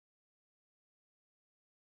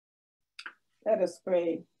Let us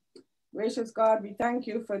pray. Gracious God, we thank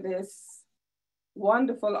you for this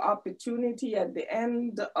wonderful opportunity at the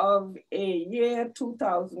end of a year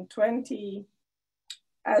 2020.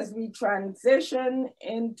 As we transition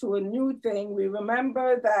into a new thing, we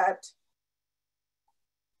remember that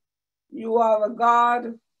you are a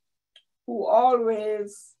God who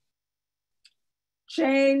always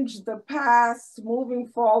change the past, moving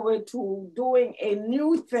forward to doing a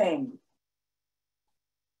new thing.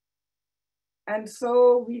 And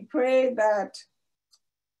so we pray that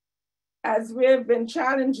as we've been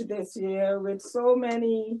challenged this year with so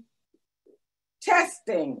many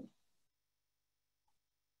testing,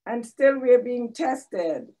 and still we're being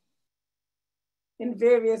tested in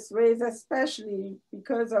various ways, especially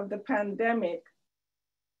because of the pandemic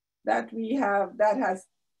that we have, that has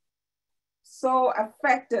so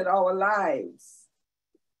affected our lives.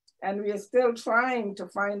 And we are still trying to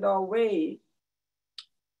find our way.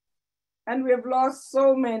 And we've lost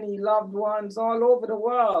so many loved ones all over the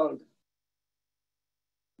world.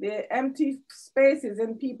 There are empty spaces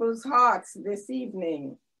in people's hearts this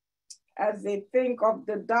evening as they think of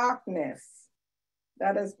the darkness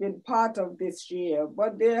that has been part of this year.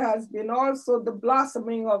 But there has been also the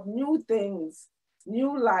blossoming of new things,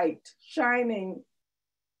 new light shining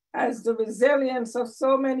as the resilience of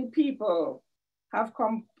so many people have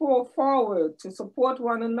come forward to support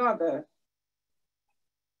one another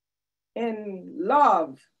in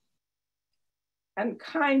love and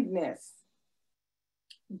kindness,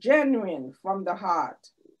 genuine from the heart.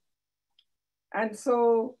 And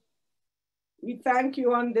so we thank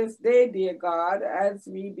you on this day, dear God, as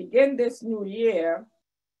we begin this new year,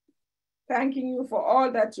 thanking you for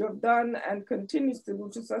all that you have done and continues to do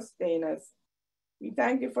to sustain us. We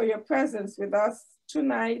thank you for your presence with us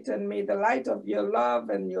tonight, and may the light of your love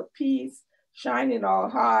and your peace shine in our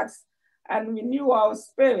hearts and renew our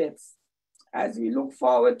spirits as we look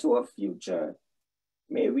forward to a future.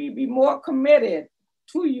 May we be more committed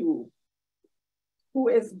to you, who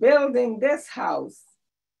is building this house,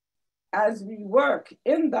 as we work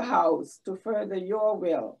in the house to further your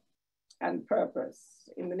will and purpose.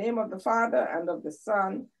 In the name of the Father, and of the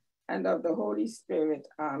Son, and of the Holy Spirit.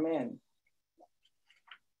 Amen.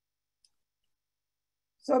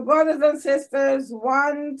 So brothers and sisters,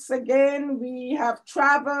 once again, we have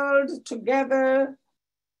traveled together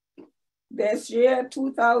this year,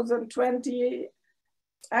 2020,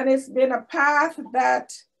 and it's been a path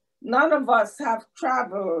that none of us have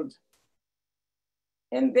traveled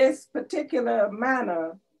in this particular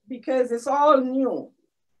manner because it's all new.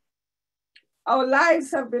 Our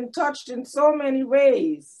lives have been touched in so many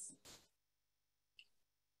ways.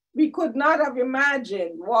 We could not have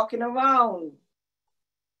imagined walking around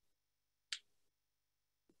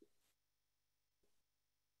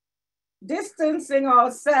distancing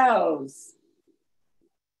ourselves,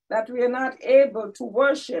 that we are not able to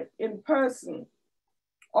worship in person,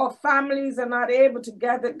 or families are not able to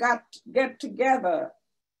get together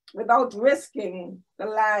without risking the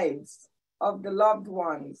lives of the loved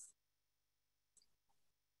ones.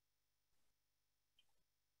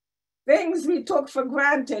 Things we took for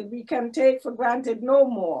granted, we can take for granted no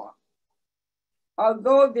more.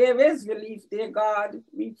 Although there is relief, dear God,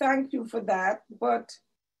 we thank you for that, but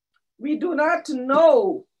we do not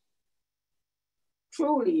know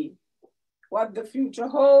truly what the future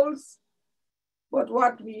holds, but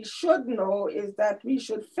what we should know is that we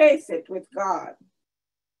should face it with God.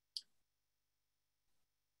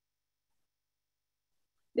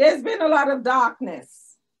 There's been a lot of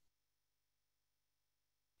darkness,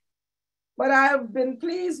 but I've been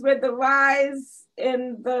pleased with the rise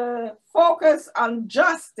in the focus on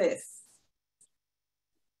justice.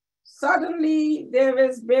 Suddenly, there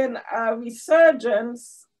has been a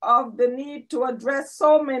resurgence of the need to address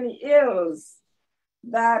so many ills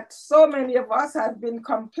that so many of us have been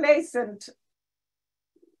complacent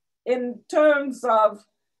in terms of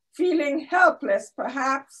feeling helpless,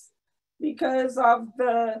 perhaps because of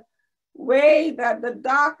the way that the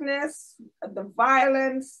darkness, the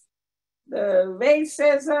violence, the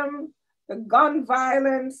racism, the gun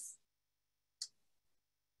violence,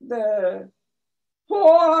 the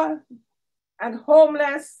poor and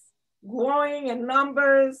homeless growing in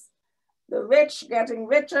numbers, the rich getting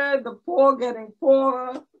richer, the poor getting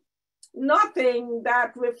poorer. Nothing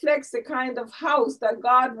that reflects the kind of house that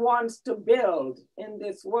God wants to build in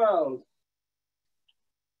this world.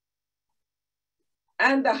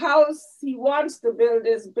 And the house he wants to build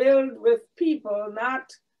is built with people not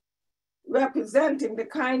representing the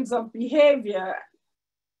kinds of behavior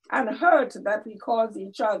and hurt that we cause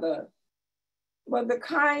each other, but the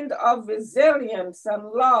kind of resilience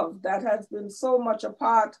and love that has been so much a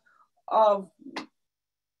part of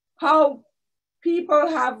how people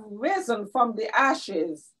have risen from the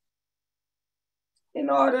ashes in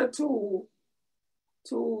order to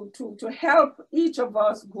help each of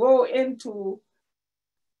us grow into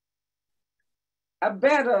a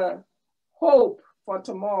better hope for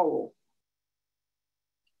tomorrow.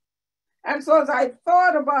 And so as I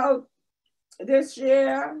thought about this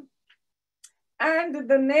year and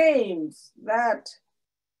the names that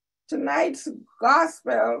tonight's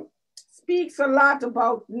gospel speaks a lot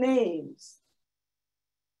about names.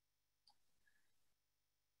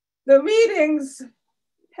 The readings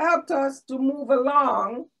helped us to move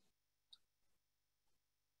along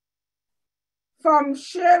from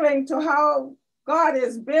sharing to how God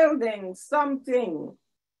is building something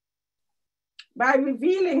by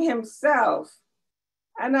revealing himself,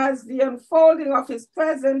 and as the unfolding of his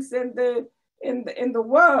presence in the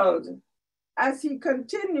world, as he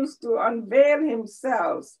continues to unveil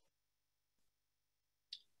himself,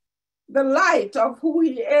 the light of who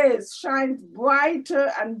he is shines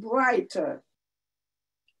brighter and brighter.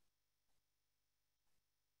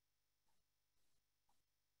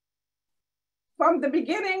 From the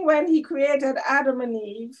beginning, when he created Adam and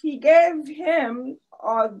Eve, he gave him,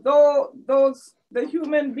 although the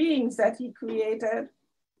human beings that he created,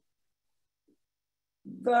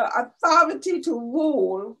 the authority to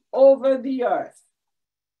rule over the earth.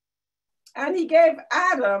 And he gave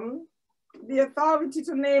Adam the authority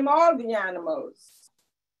to name all the animals.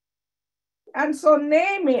 And so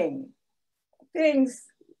naming things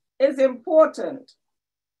is important.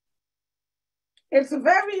 It's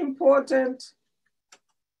very important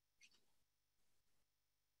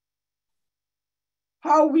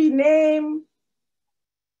how we name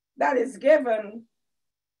that is given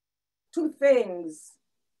to things.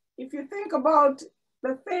 If you think about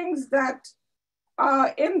the things that are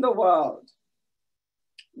in the world,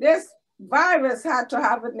 this virus had to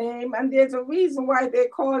have a name, and there's a reason why they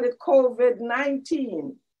call it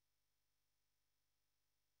COVID-19.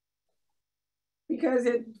 Because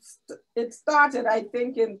it started, I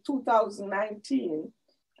think, in 2019.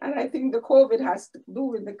 And I think the COVID has to do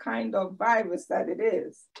with the kind of virus that it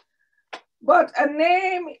is. But a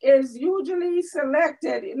name is usually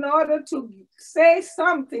selected in order to say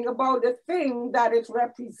something about the thing that it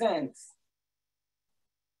represents.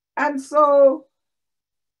 And so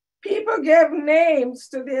people give names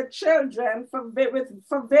to their children for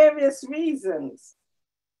various reasons.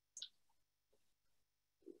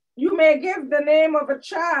 You may give the name of a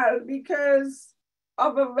child because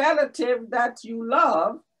of a relative that you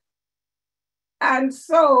love. And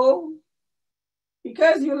so,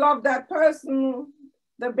 because you love that person,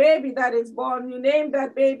 the baby that is born, you name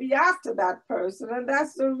that baby after that person, and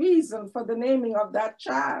that's the reason for the naming of that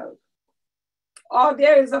child. Or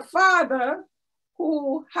there is a father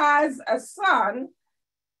who has a son,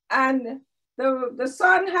 and the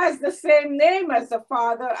son has the same name as the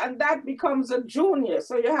father, and that becomes a junior.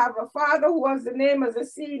 So you have a father who has the name as a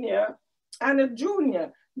senior and a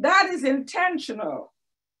junior. That is intentional,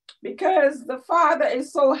 because the father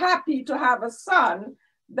is so happy to have a son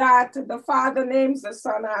that the father names the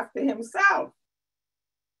son after himself.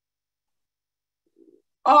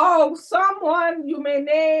 Or someone, you may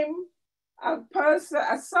name a person,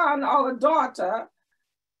 a son or a daughter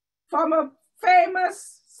from a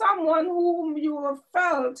famous someone whom you have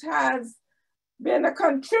felt has been a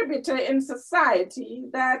contributor in society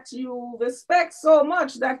that you respect so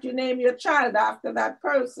much that you name your child after that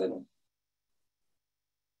person.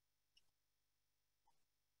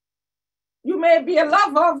 You may be a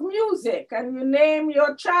lover of music and you name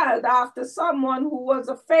your child after someone who was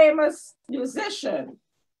a famous musician.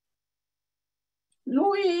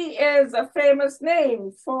 Louis is a famous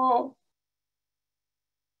name for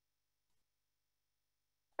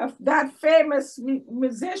that famous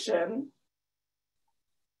musician.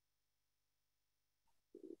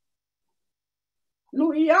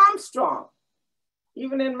 Louis Armstrong.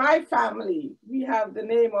 Even in my family, we have the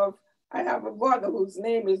name of, I have a brother whose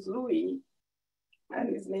name is Louis,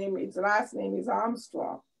 and his last name is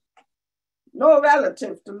Armstrong. No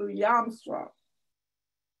relative to Louis Armstrong.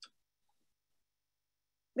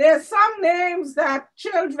 There's some names that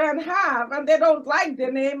children have and they don't like the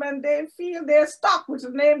name and they feel they're stuck with the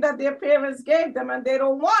name that their parents gave them and they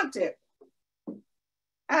don't want it.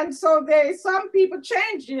 And so some people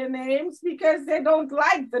change their names because they don't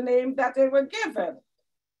like the name that they were given.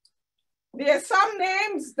 There are some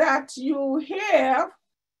names that you hear,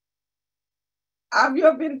 have you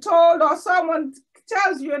been told, or someone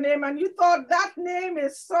tells you a name and you thought that name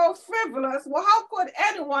is so frivolous. Well, how could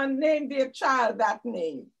anyone name their child that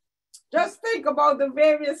name? Just think about the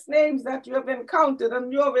various names that you have encountered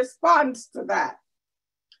and your response to that.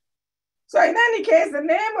 So in any case, the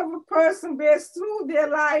name of a person based through their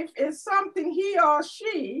life is something he or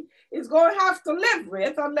she is going to have to live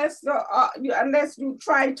with unless you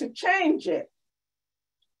try to change it.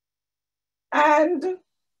 And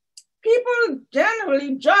people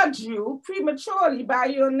generally judge you prematurely by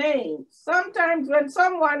your name. Sometimes when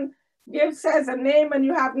someone says a name and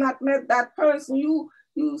you have not met that person, you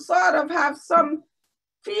sort of have some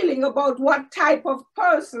feeling about what type of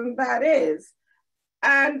person that is.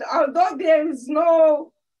 And although there is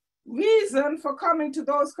no reason for coming to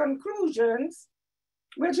those conclusions,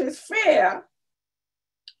 which is fair,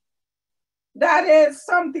 that is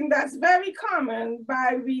something that's very common.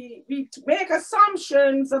 We make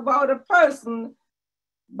assumptions about a person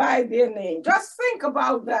by their name. Just think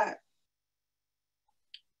about that.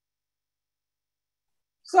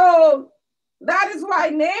 So that is why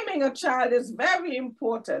naming a child is very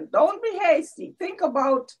important. Don't be hasty. Think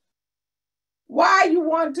about why you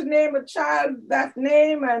want to name a child that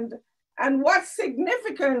name and what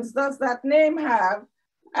significance does that name have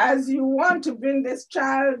as you want to bring this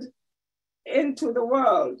child into the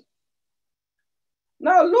world.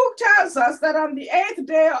 Now, Luke tells us that on the 8th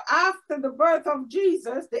day after the birth of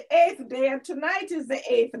Jesus, the 8th day, and tonight is the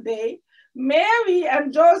 8th day, Mary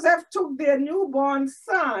and Joseph took their newborn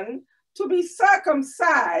son to be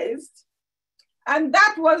circumcised, and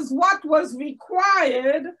that was what was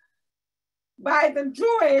required by the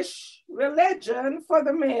Jewish religion for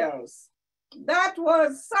the males. That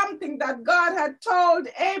was something that God had told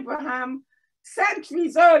Abraham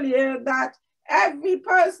centuries earlier, that every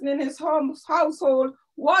person in his household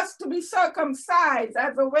was to be circumcised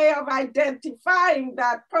as a way of identifying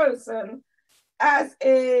that person as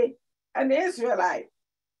an Israelite.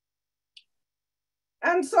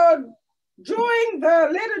 And so during the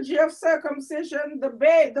liturgy of circumcision,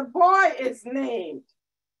 the boy is named.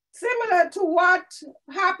 Similar to what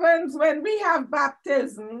happens when we have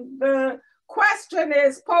baptism, the question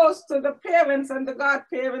is posed to the parents and the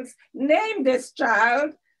godparents, name this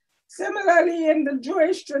child. Similarly, in the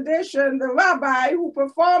Jewish tradition, the rabbi who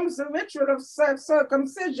performs the ritual of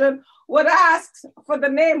circumcision would ask for the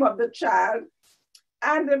name of the child.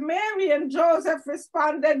 And Mary and Joseph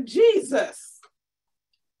responded, Jesus.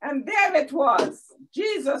 And there it was,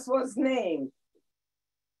 Jesus was named.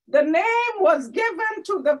 The name was given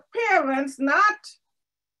to the parents, not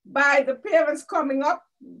by the parents coming up,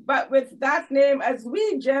 but with that name as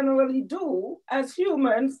we generally do as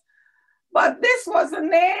humans. But this was a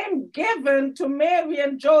name given to Mary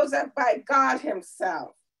and Joseph by God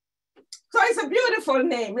himself. So it's a beautiful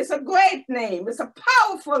name. It's a great name. It's a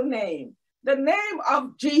powerful name. The name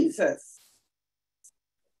of Jesus.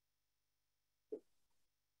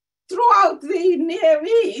 Throughout the Near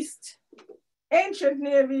East, ancient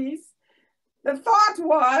Near East, the thought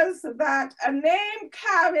was that a name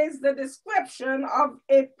carries the description of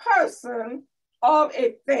a person or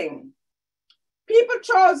a thing. People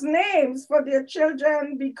chose names for their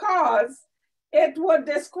children because it would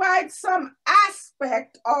describe some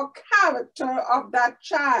aspect or character of that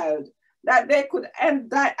child, that they could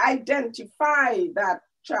identify that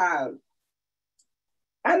child.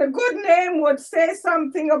 And a good name would say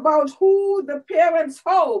something about who the parents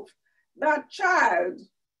hoped that child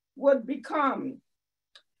would become.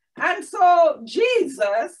 And so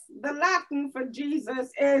Jesus, the Latin for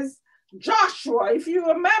Jesus is Joshua. If you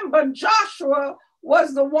remember, Joshua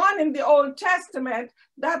was the one in the Old Testament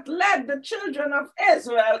that led the children of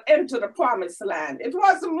Israel into the promised land. It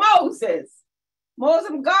was Moses.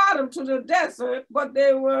 Moses got them to the desert, but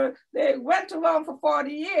they went around for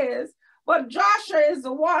 40 years. But Joshua is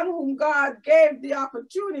the one whom God gave the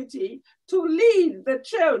opportunity to lead the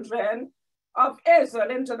children of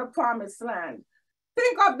Israel into the promised land.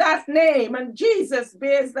 Think of that name, and Jesus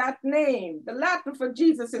bears that name. The Latin for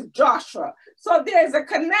Jesus is Joshua. So there's a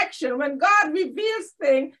connection. When God reveals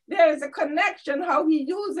things, there is a connection how he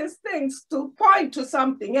uses things to point to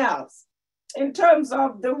something else in terms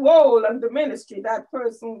of the role and the ministry that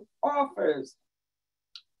person offers.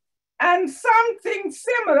 And something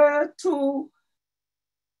similar to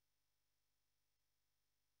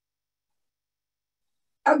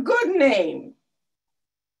a good name,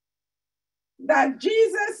 that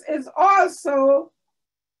Jesus is also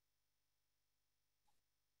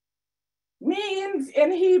means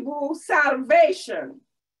in Hebrew salvation.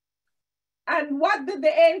 And what did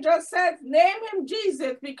the angel say? Name him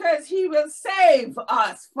Jesus because he will save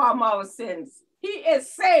us from our sins. He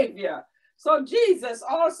is Savior. So Jesus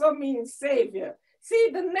also means Savior. See,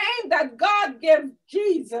 the name that God gives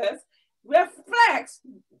Jesus reflects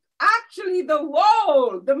actually the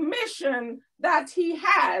role, the mission that he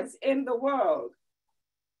has in the world.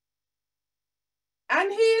 And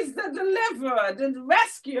he is the deliverer, the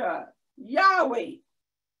rescuer, Yahweh.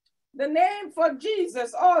 The name for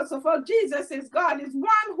Jesus also, for Jesus is God, is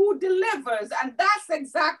one who delivers. And that's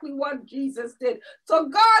exactly what Jesus did. So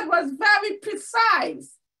God was very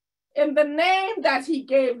precise in the name that he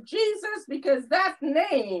gave Jesus, because that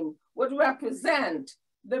name would represent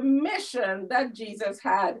the mission that Jesus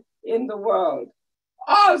had in the world.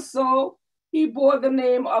 Also, he bore the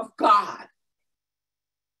name of God.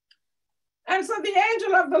 And so the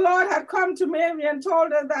angel of the Lord had come to Mary and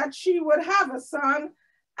told her that she would have a son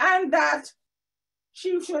and that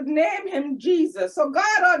she should name him Jesus. So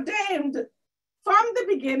God ordained from the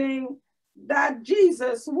beginning that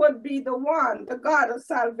Jesus would be the one, the God of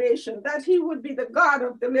salvation, that he would be the God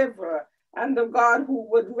of deliverer and the God who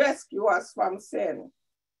would rescue us from sin.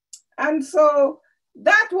 And so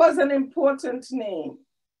that was an important name.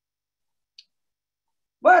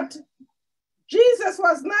 But Jesus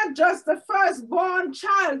was not just the firstborn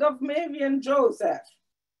child of Mary and Joseph.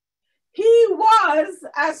 He was,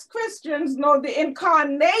 as Christians know, the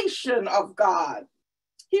incarnation of God.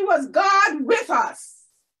 He was God with us.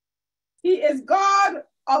 He is God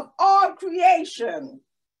of all creation.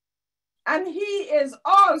 And he is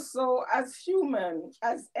also as human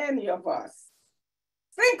as any of us.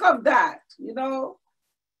 Think of that, you know.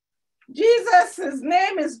 Jesus'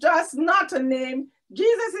 name is just not a name.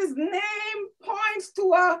 Jesus' name points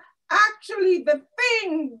to actually the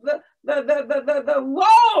thing, the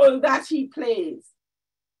role that he plays.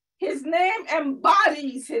 His name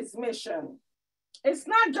embodies his mission. It's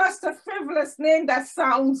not just a frivolous name that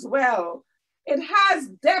sounds well. It has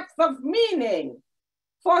depth of meaning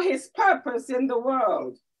for his purpose in the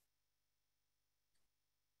world.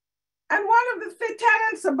 And one of the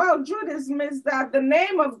tenets about Judaism is that the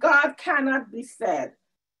name of God cannot be said.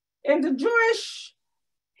 In the Jewish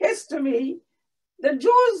history, the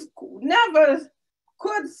Jews never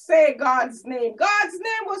could say God's name. God's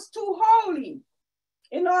name was too holy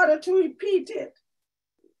in order to repeat it.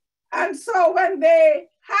 And so when they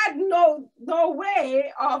had no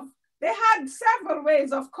way of, they had several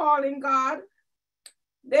ways of calling God.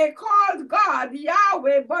 They called God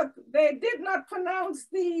Yahweh, but they did not pronounce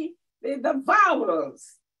the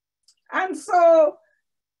vowels. And so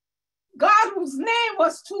God's name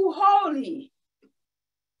was too holy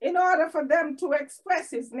in order for them to express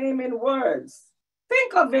his name in words.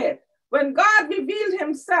 Think of it. When God revealed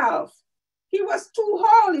himself, he was too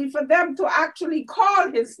holy for them to actually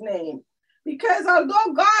call his name. Because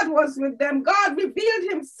although God was with them, God revealed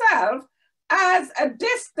himself as a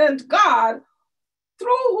distant God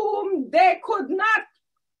through whom they could not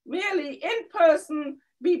really in person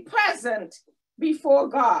be present before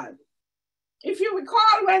God. If you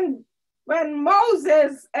recall, when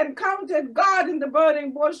Moses encountered God in the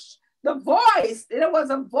burning bush, there was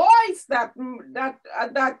a voice that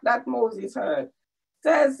Moses heard,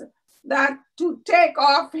 says that to take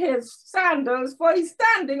off his sandals, for he's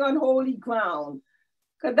standing on holy ground.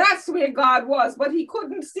 Because that's where God was, but he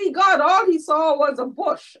couldn't see God. All he saw was a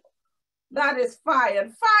bush that is fire.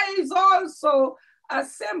 And fire is also a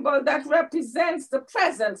symbol that represents the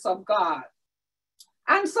presence of God.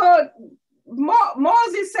 And so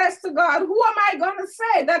Moses says to God, who am I going to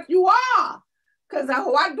say that you are? Because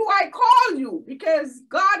what do I call you? Because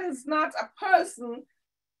God is not a person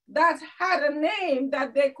that had a name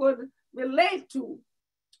that they could relate to.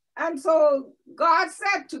 And so God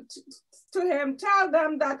said to him, tell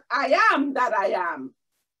them that I am that I am.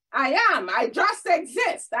 I am, I just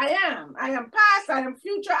exist, I am past, I am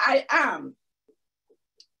future, I am.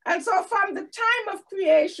 And so from the time of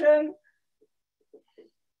creation,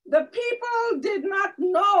 the people did not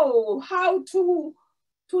know how to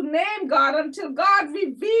name God until God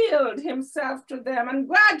revealed himself to them. And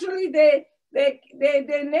gradually they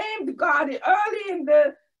named God early in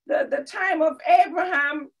the time of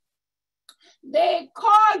Abraham. They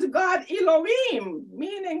called God Elohim,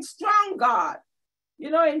 meaning strong God. You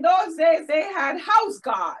know, in those days they had house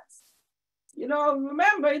gods. You know,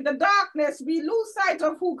 remember, in the darkness, we lose sight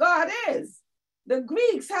of who God is. The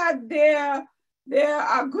Greeks had their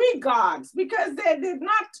Greek gods because they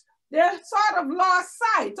sort of lost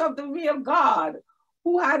sight of the real God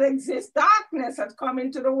who had existed. Darkness had come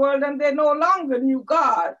into the world and they no longer knew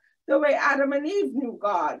God the way Adam and Eve knew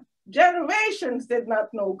God. Generations did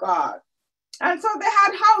not know God. And so they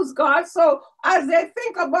had house gods. So as they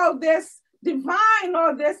think about this divine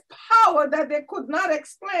or this power that they could not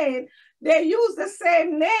explain, they use the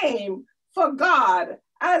same name for God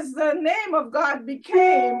as the name of God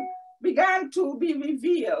began to be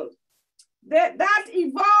revealed. that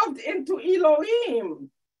evolved into Elohim.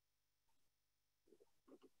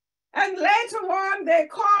 And later on, they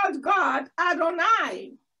called God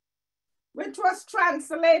Adonai, which was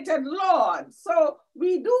translated Lord. So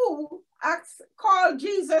we do call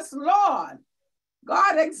Jesus Lord.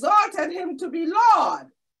 God exalted him to be Lord.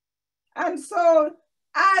 And so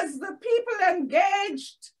as the people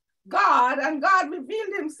engaged God and God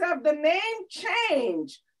revealed himself, the name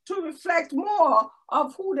changed to reflect more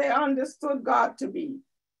of who they understood God to be.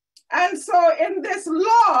 And so in this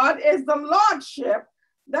Lord is the lordship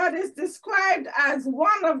that is described as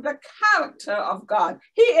one of the character of God.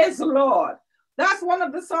 He is Lord. That's one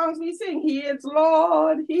of the songs we sing. He is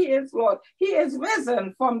Lord, he is Lord. He is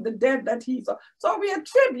risen from the dead that he's. So we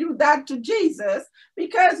attribute that to Jesus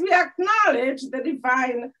because we acknowledge the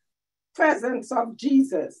divine presence of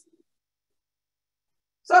Jesus.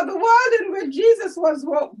 So the world in which Jesus was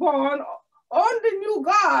born only knew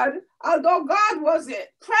God, although God was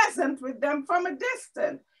present with them from a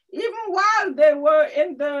distance. Even while they were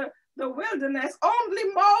in the wilderness, only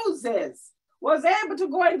Moses was able to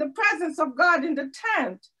go in the presence of God in the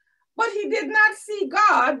tent. But he did not see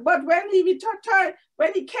God. But when he returned,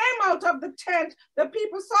 when he came out of the tent, the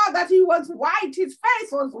people saw that he was white. His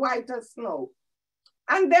face was white as snow.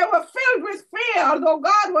 And they were filled with fear, although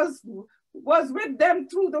God was with them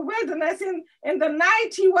through the wilderness. In the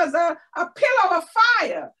night, he was a pillar of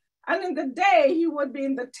fire. And in the day, he would be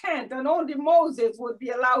in the tent, and only Moses would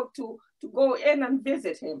be allowed to go in and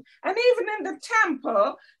visit him. And even in the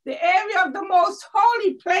temple, the area of the most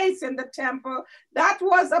holy place in the temple, that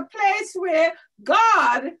was a place where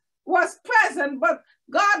God was present, but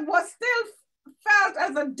God was still felt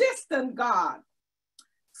as a distant God.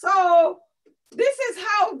 So this is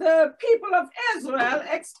how the people of Israel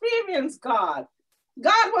experienced God.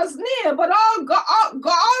 God was near, but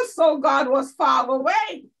also God was far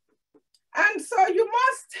away. And so you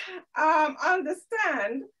must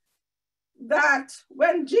understand that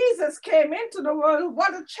when Jesus came into the world,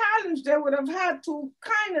 what a challenge they would have had to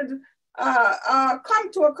kind of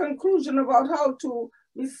come to a conclusion about how to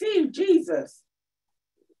receive Jesus.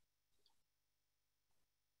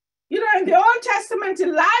 You know, in the Old Testament,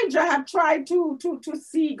 Elijah had tried to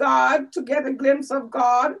see God, to get a glimpse of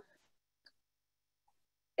God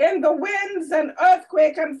in the winds and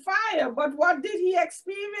earthquake and fire. But what did he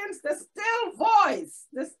experience? The still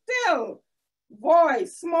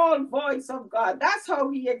voice, small voice of God. That's how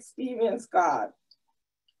he experienced God.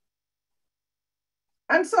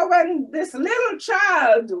 And so when this little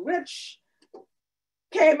child, which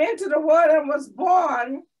came into the world and was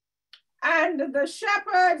born, and the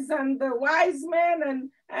shepherds and the wise men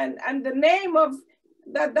and the name of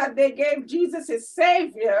that they gave Jesus is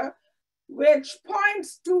Savior, which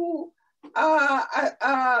points to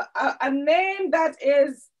a name that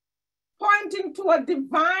is pointing to a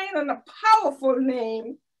divine and a powerful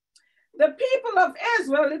name. The people of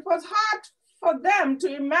Israel, it was hard for them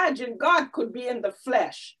to imagine God could be in the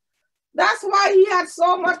flesh. That's why he had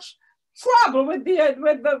so much trouble with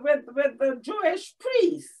the Jewish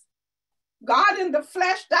priests. God in the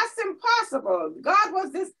flesh, that's impossible. God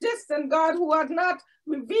was this distant God who had not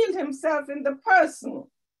revealed himself in the person.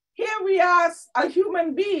 Here we are, a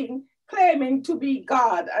human being claiming to be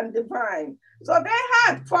God and divine. So they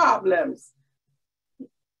had problems.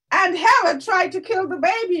 And Herod tried to kill the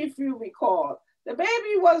baby, if you recall. The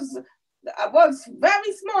baby was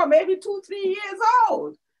very small, maybe 2-3 years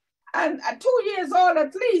old. And 2 years old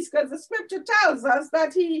at least, because the scripture tells us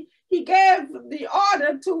that he gave the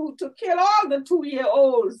order to kill all the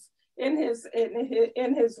 2-year-olds in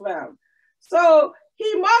his realm. So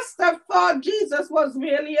he must have thought Jesus was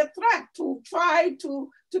really a threat to try to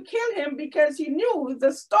kill him, because he knew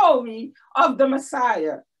the story of the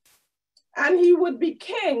Messiah. And he would be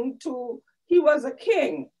king he was a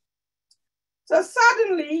king. So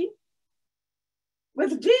suddenly,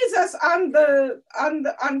 with Jesus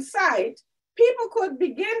on sight, people could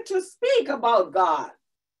begin to speak about God.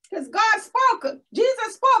 Because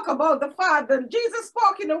Jesus spoke about the Father. Jesus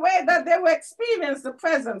spoke in a way that they would experience the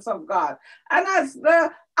presence of God. And as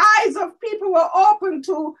the eyes of people were open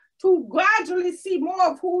to gradually see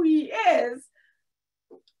more of who he is,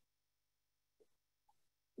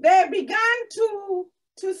 they began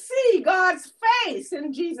to see God's face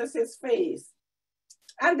in Jesus's face.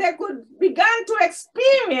 And they could begin to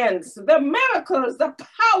experience the miracles, the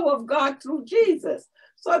power of God through Jesus.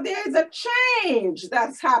 So there is a change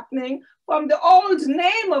that's happening from the old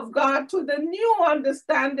name of God to the new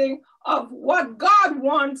understanding of what God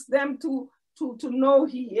wants them to know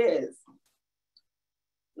he is.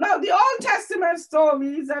 Now, the Old Testament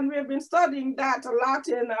stories, and we've been studying that a lot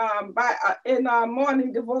in our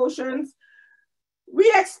morning devotions,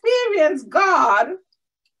 We experience God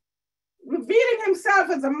revealing himself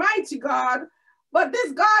as a mighty God, but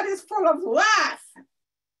this God is full of wrath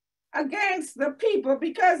against the people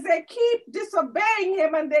because they keep disobeying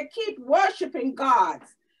him and they keep worshiping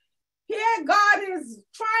gods. Here God is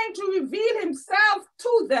trying to reveal himself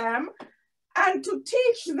to them and to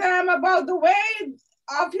teach them about the way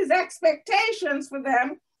of his expectations for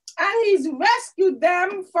them. And he's rescued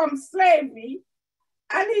them from slavery,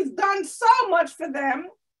 and he's done so much for them,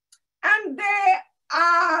 and they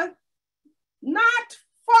are not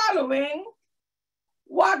following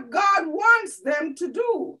what God wants them to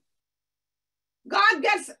do. God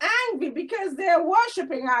gets angry because they're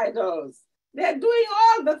worshiping idols. They're doing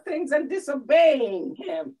all the things and disobeying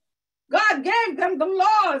him. God gave them the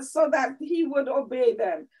laws so that he would obey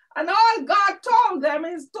them. And all God told them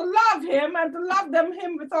is to love him and to love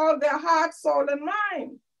him with all their heart, soul, and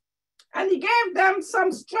mind. And he gave them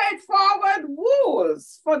some straightforward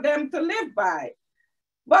rules for them to live by.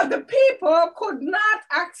 But the people could not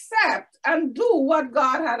accept and do what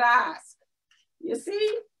God had asked. You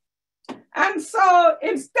see? And so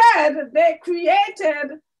instead, they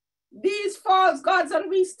created these false gods, and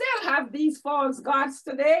we still have these false gods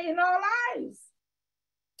today in our lives.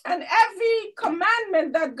 And every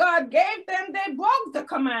commandment that God gave them, they broke the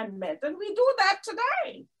commandment. And we do that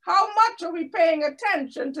today. How much are we paying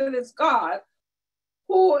attention to this God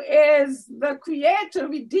who is the creator,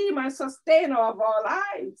 redeemer, sustainer of our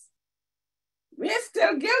lives? We're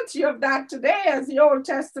still guilty of that today as the Old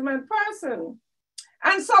Testament person.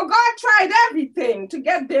 And so God tried everything to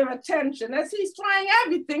get their attention, as he's trying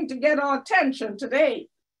everything to get our attention today.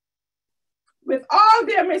 With all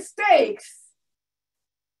their mistakes,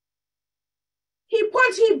 he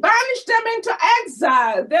banished them into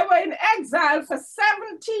exile. They were in exile for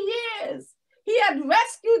 70 years. He had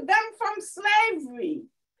rescued them from slavery.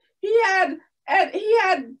 He had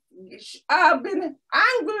been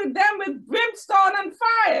angry with them with brimstone and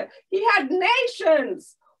fire. He had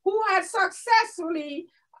nations who had successfully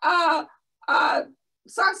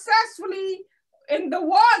in the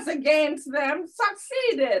wars against them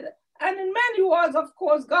succeeded. And in many wars, of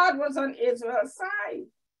course, God was on Israel's side.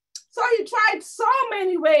 So he tried so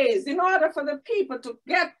many ways in order for the people to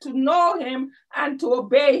get to know him and to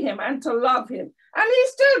obey him and to love him. And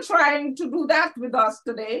he's still trying to do that with us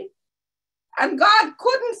today. And God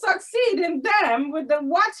couldn't succeed in them with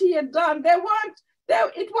what he had done.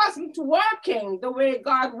 It wasn't working the way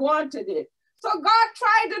God wanted it. So God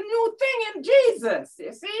tried a new thing in Jesus,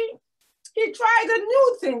 you see? He tried a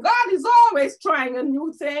new thing. God is always trying a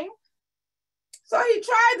new thing. So he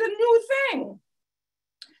tried a new thing.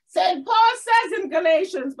 St. Paul says in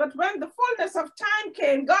Galatians, but when the fullness of time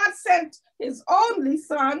came, God sent his only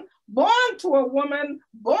son, born to a woman,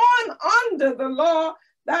 born under the law,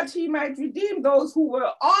 that he might redeem those who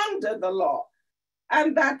were under the law,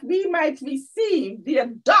 and that we might receive the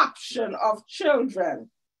adoption of children.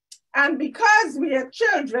 And because we are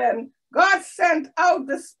children, God sent out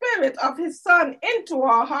the Spirit of his Son into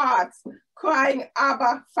our hearts, crying,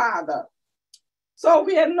 Abba, Father. So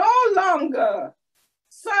we are no longer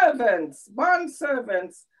servants, bond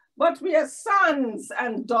servants, but we are sons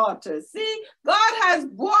and daughters. See, God has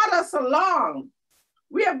brought us along.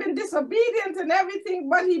 We have been disobedient in everything,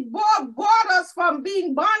 but he brought us from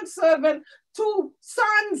being bondservant to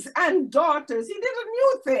sons and daughters. He did a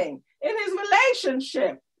new thing in his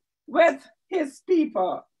relationship with his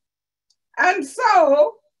people. And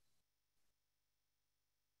so,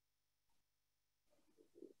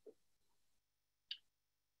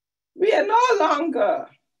 we are no longer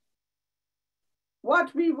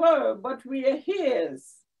what we were, but we are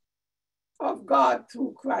his of God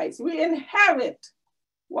through Christ. We inherit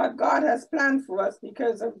what God has planned for us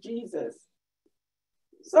because of Jesus.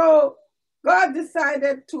 So God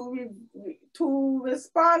decided to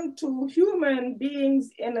respond to human beings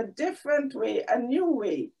in a different way, a new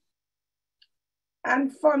way.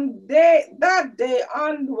 And from that day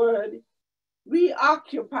onward, we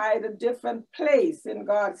occupied a different place in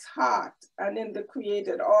God's heart and in the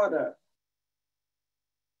created order.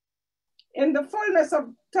 In the fullness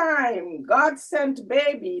of time, God sent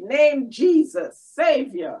baby named Jesus,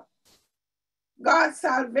 Savior, God's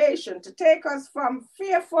salvation, to take us from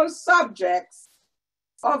fearful subjects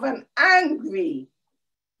of an angry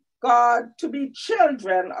God to be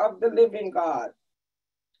children of the living God.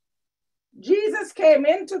 Jesus came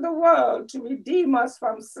into the world to redeem us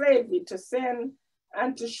from slavery to sin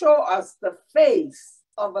and to show us the face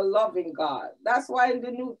of a loving God. That's why in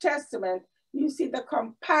the New Testament, you see the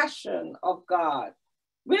compassion of God.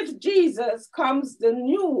 With Jesus comes the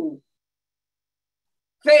new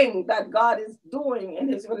thing that God is doing in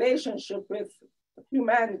his relationship with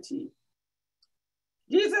humanity.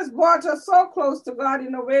 Jesus brought us so close to God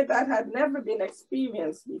in a way that had never been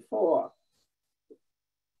experienced before.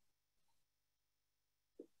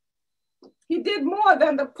 He did more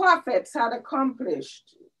than the prophets had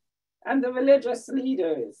accomplished and the religious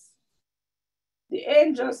leaders. The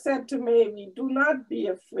angel said to Mary, "Do not be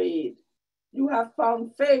afraid. You have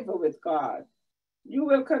found favor with God. You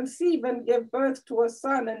will conceive and give birth to a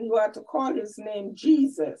son, and you are to call his name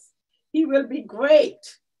Jesus. He will be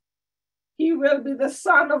great. He will be the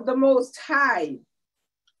Son of the Most High.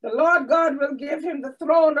 The Lord God will give him the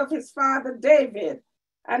throne of his father David,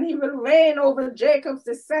 and he will reign over Jacob's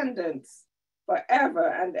descendants forever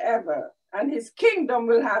and ever, and his kingdom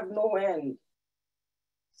will have no end."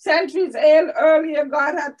 Centuries earlier,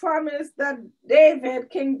 God had promised that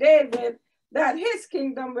King David, that his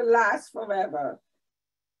kingdom will last forever.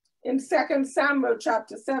 In 2 Samuel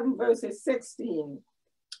chapter 7, verses 16,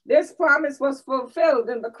 this promise was fulfilled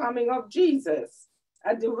in the coming of Jesus,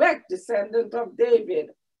 a direct descendant of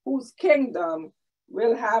David, whose kingdom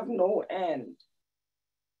will have no end.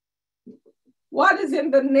 What is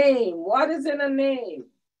in the name? What is in a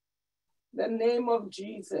name? The name of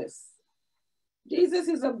Jesus. Jesus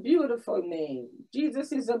is a beautiful name.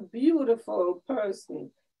 Jesus is a beautiful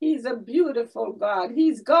person. He's a beautiful God.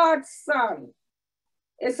 He's God's Son.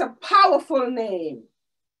 It's a powerful name.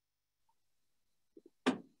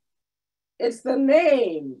 It's the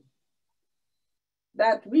name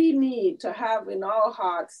that we need to have in our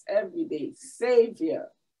hearts every day,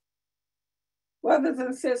 Savior. Brothers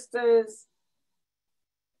and sisters,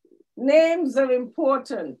 names are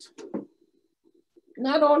important.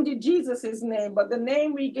 Not only Jesus' name, but the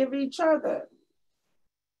name we give each other.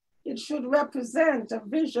 It should represent a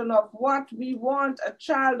vision of what we want a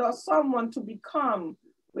child or someone to become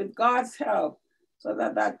with God's help, so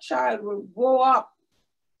that that child will grow up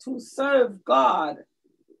to serve God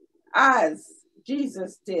as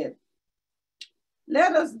Jesus did.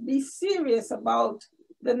 Let us be serious about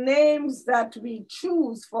the names that we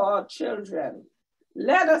choose for our children.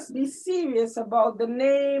 Let us be serious about the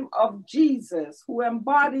name of Jesus, who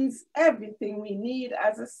embodies everything we need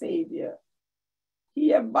as a Savior.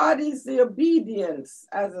 He embodies the obedience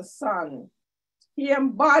as a son. He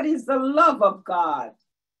embodies the love of God.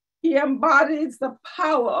 He embodies the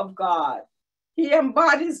power of God. He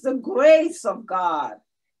embodies the grace of God.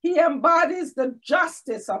 He embodies the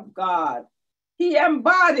justice of God. He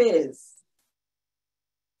embodies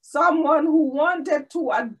someone who wanted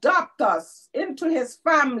to adopt us into his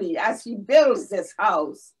family as he builds this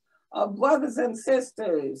house of brothers and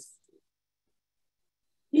sisters.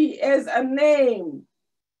 He is a name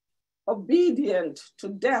obedient to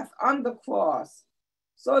death on the cross,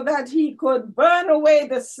 so that he could burn away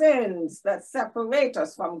the sins that separate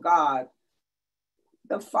us from God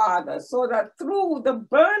the Father, so that through the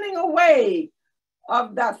burning away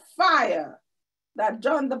of that fire that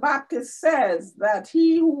John the Baptist says, that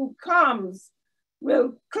he who comes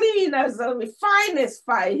will clean as a refiner's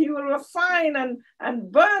fire. He will refine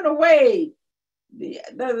and burn away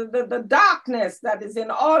the darkness that is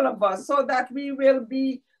in all of us, so that we will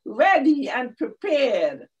be ready and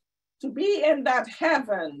prepared to be in that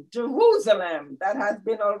heaven, Jerusalem, that has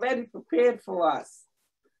been already prepared for us,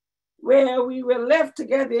 where we will live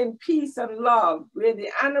together in peace and love, where the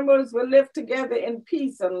animals will live together in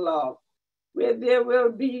peace and love, where there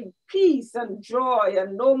will be peace and joy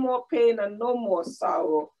and no more pain and no more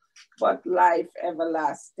sorrow, but life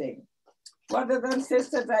everlasting. Brothers and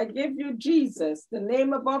sisters, I give you Jesus, the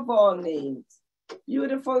name above all names,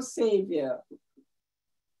 beautiful Savior.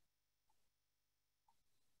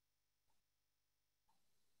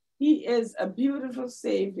 He is a beautiful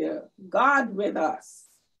Savior, God with us,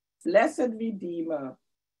 blessed Redeemer,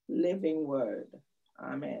 living Word.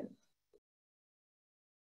 Amen.